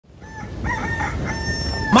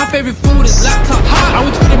My favorite food is laptop. I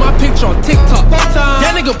was tweeting my picture on TikTok.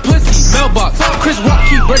 That nigga pussy, mailbox. Chris Rock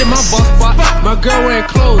keep breading my bus spot. My girl wearing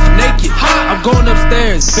clothes, naked. I'm going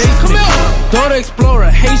upstairs, basement. Daughter Explorer,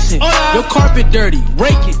 Haitian. Your carpet dirty,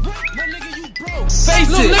 rake it.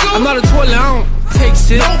 Face it, I'm not a toilet, I don't take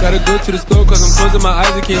shit. Gotta go to the store cause I'm closing my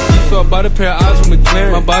eyes and can't see. So I bought a pair of eyes from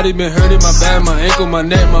McLaren. My body been hurting, my back, my ankle, my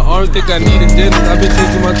neck, my arms think I need a dentist. I been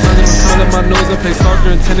tasting my tongue and I'm smelling my nose. I play soccer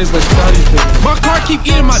and tennis like Scotty did. My car keep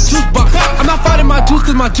eating my juice box. I'm not fighting my juice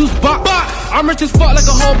cause my juice box. I'm rich as fuck like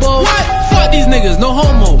a hobo. Fuck these niggas, no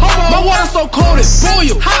homo. My water so cold it's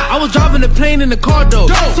boiled. I was driving the plane in the car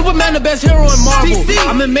though. Superman the best hero in Marvel.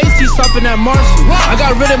 I'm in Macy's shopping at Marshall. I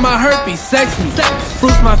got rid of my herpes, sex me.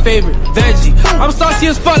 Fruit's my favorite, veggie. I'm salty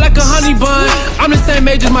as fuck like a honey bun. I'm the same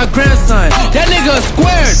age as my grandson. That nigga a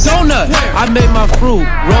square donut. I made my fruit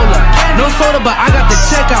roll up. No soda, but I got the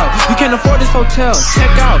checkout. You can't afford this hotel,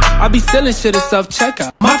 check out. I be stealing shit at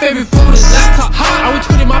self-checkout. My favorite food is laptop. I was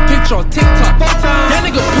tweeting my picture on TikTok. That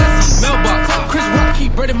nigga pussy, mailbox. Chris Rock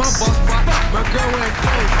keep breading my bus spot. My girl wearing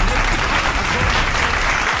clothes.